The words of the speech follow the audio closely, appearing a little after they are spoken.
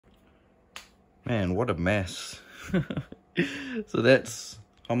Man, what a mess. So that's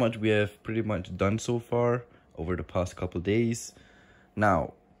how much we have pretty much done so far over the past couple days.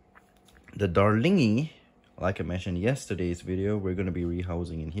 Now, the darlingi, like I mentioned in yesterday's video, we're going to be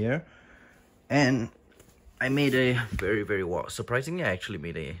rehousing in here. And I made a well, surprisingly, I actually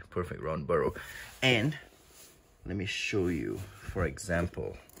made a perfect round burrow. And let me show you, for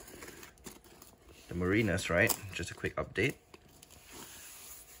example, the marinas, right? Just a quick update.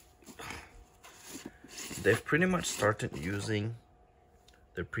 They've pretty much started using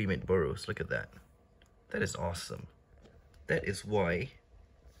their pre-made burrows. Look at that. That is awesome. That is why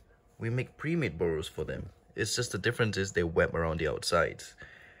we make pre-made burrows for them. It's just the difference is they web around the outsides.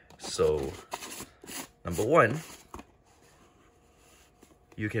 So, number one,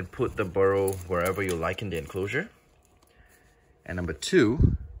 you can put the burrow wherever you like in the enclosure. And number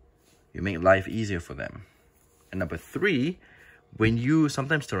two, you make life easier for them. And number three,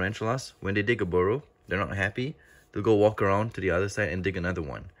 sometimes tarantulas, when they dig a burrow, they're not happy, they'll go walk around to the other side and dig another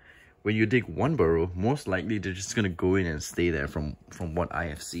one. When you dig one burrow, most likely they're just gonna go in and stay there from what I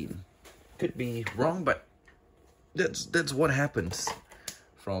have seen. Could be wrong, but that's what happens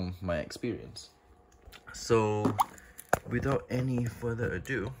from my experience. So without any further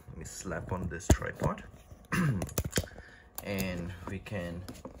ado, let me slap on this tripod and we can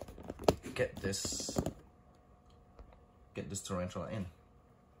get this tarantula in.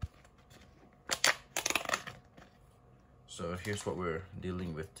 So here's what we're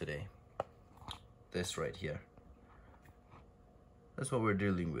dealing with today. This right here. That's what we're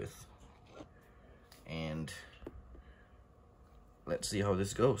dealing with. And let's see how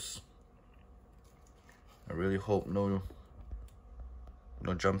this goes. I really hope no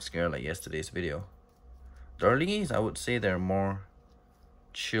jump scare like yesterday's video. Darlingis, I would say they're more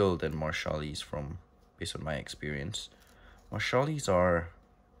chill than marshallis based on my experience. Marshallis are,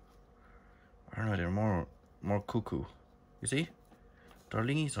 I don't know, they're more cuckoo. You see?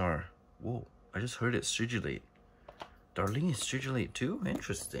 Darlingis are, whoa, I just heard it stridulate. Darlingis stridulate too?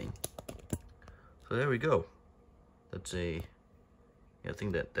 Interesting. So there we go. That's I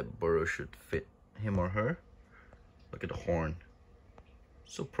think that burrow should fit him or her. Look at the horn.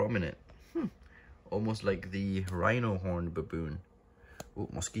 So prominent. Almost like the rhino horned baboon. Oh,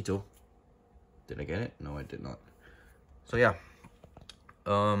 mosquito. Did I get it? No, I did not. So yeah.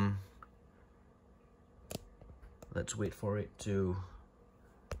 Let's wait for it to,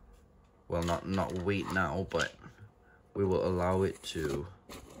 well, not wait now, but we will allow it to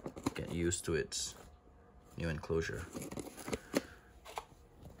get used to its new enclosure.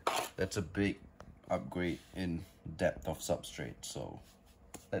 That's a big upgrade in depth of substrate, so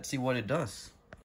let's see what it does.